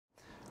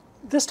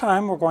This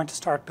time we're going to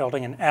start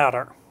building an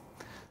adder.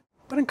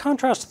 But in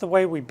contrast to the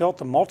way we built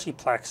the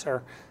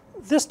multiplexer,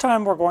 this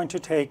time we're going to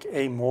take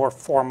a more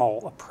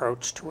formal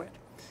approach to it.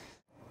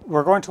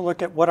 We're going to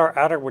look at what our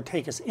adder would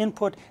take as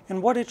input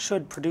and what it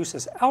should produce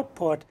as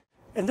output,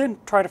 and then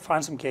try to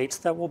find some gates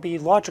that will be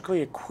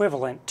logically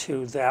equivalent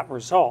to that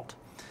result.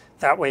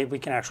 That way we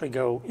can actually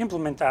go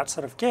implement that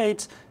set of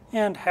gates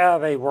and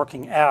have a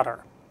working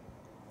adder.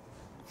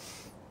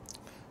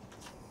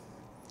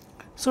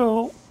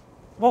 So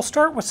we'll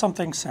start with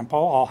something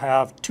simple. I'll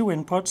have two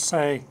inputs,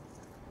 say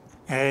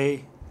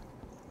A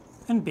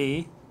and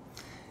B,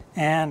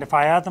 and if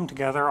I add them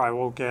together I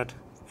will get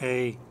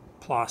A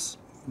plus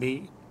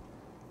B.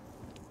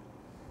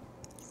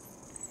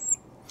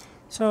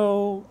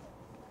 So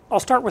I'll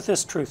start with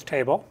this truth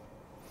table.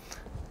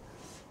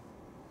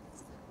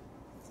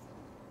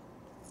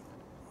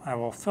 I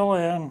will fill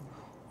in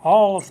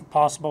all of the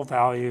possible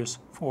values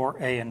for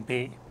A and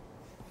B.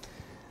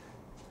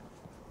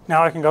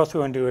 Now I can go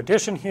through and do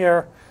addition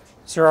here.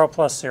 0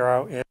 plus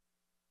 0 is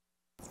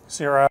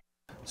 0.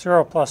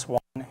 0 plus 1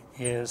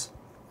 is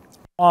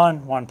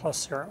 1. 1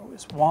 plus 0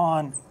 is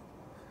 1.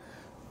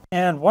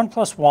 And 1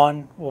 plus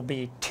 1 will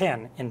be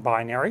 10 in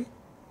binary.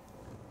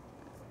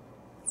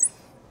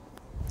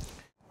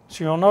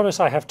 So you'll notice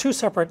I have two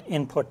separate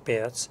input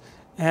bits,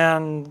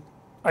 and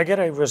I get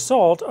a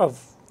result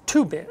of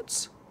 2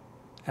 bits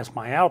as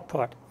my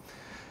output.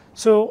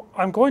 So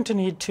I'm going to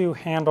need to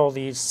handle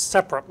these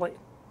separately.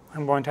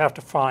 I'm going to have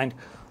to find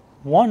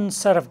one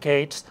set of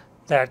gates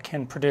that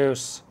can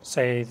produce,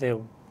 say,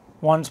 the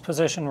 1's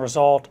position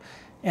result,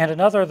 and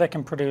another that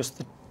can produce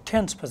the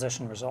 10's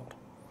position result.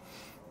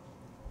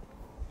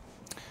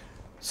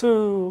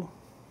 So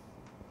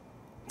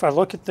if I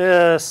look at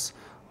this,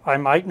 I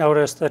might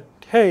notice that,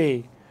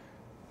 hey,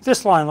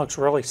 this line looks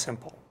really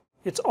simple.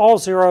 It's all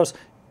zeros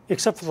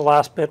except for the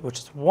last bit, which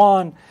is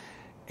 1,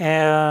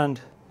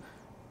 and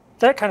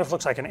that kind of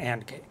looks like an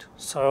AND gate.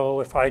 So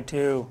if I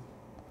do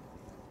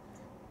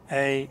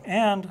A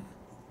and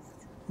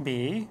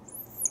B,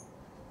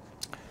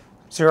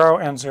 0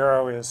 and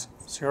 0 is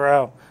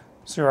 0,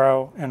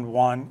 0 and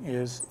 1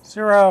 is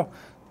 0,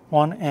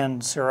 1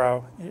 and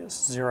 0 is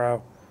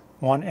 0,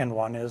 1 and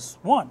 1 is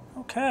 1.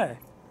 Okay.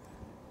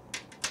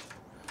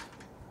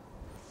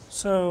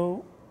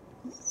 So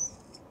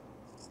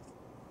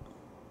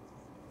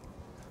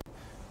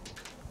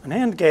an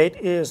AND gate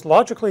is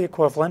logically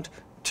equivalent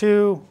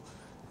to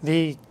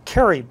the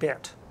carry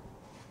bit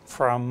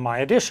from my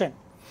addition,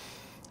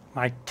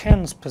 my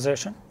 10's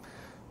position.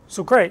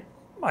 So great,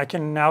 I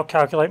can now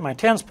calculate my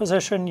 10's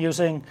position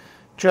using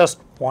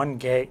just one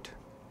gate.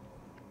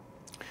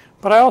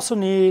 But I also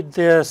need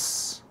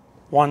this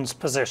 1's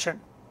position.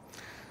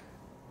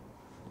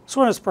 This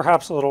one is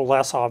perhaps a little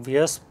less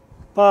obvious,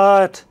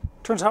 but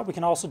turns out we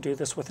can also do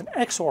this with an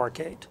XOR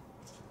gate.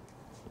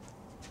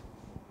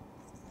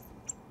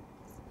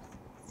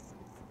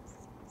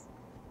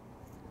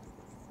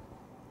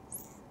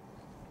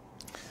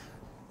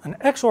 An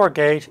XOR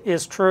gate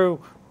is true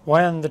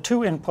when the two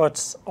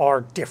inputs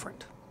are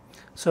different.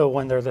 So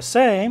when they're the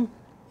same,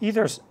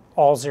 either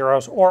all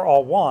zeros or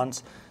all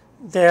ones,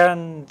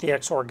 then the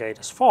XOR gate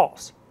is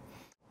false.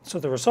 So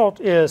the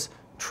result is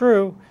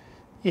true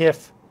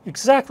if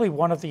exactly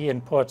one of the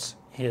inputs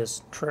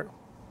is true.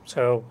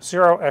 So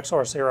 0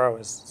 XOR 0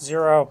 is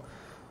 0,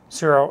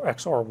 0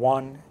 XOR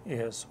 1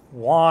 is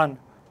 1,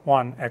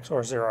 1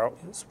 XOR 0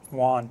 is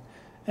 1,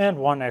 and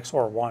 1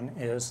 XOR 1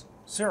 is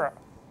 0.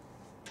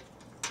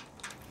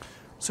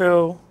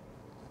 So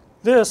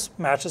this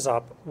matches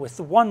up with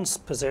the 1's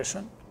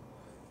position.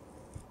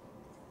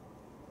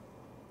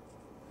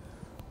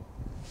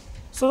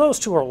 So those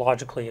two are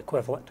logically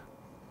equivalent.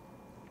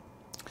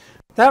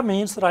 That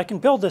means that I can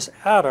build this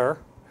adder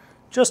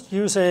just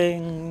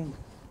using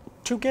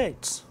 2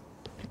 gates.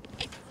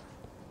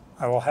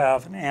 I will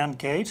have an AND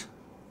gate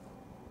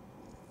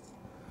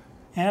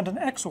and an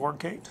XOR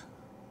gate.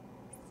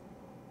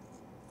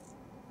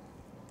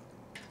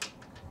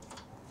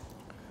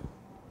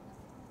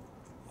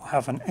 I'll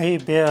have an A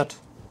bit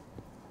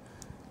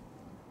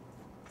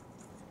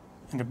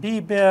and a B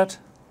bit.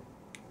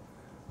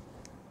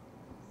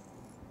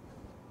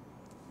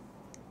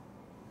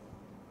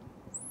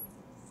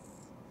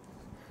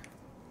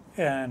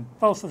 And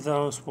both of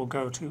those will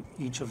go to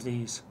each of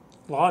these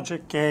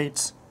logic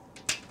gates.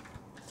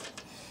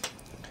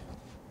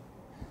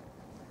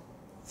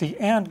 The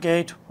AND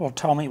gate will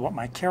tell me what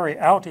my carry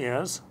out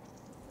is.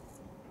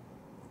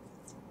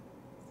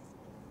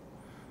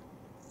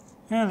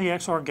 And the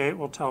XOR gate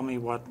will tell me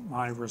what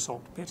my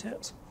result bit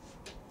is.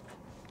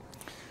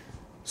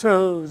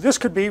 So this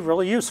could be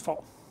really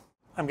useful.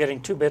 I'm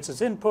getting 2 bits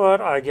as input,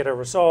 I get a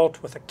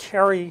result with a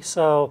carry,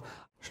 so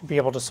I should be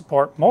able to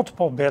support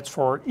multiple bits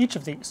for each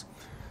of these.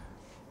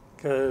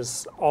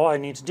 Because all I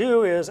need to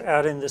do is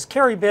add in this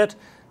carry bit,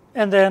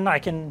 and then I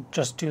can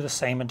just do the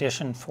same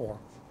addition for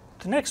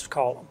the next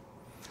column.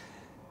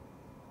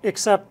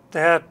 Except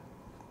that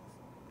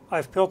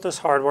I've built this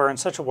hardware in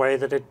such a way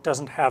that it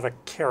doesn't have a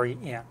carry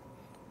in.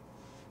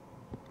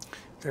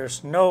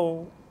 There's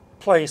no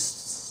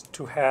place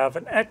to have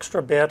an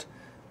extra bit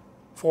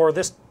for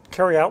this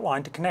carryout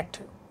line to connect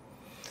to.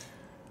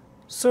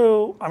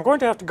 So I'm going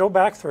to have to go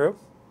back through,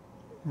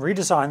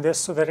 redesign this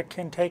so that it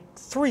can take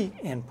 3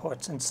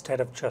 inputs instead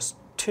of just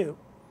 2.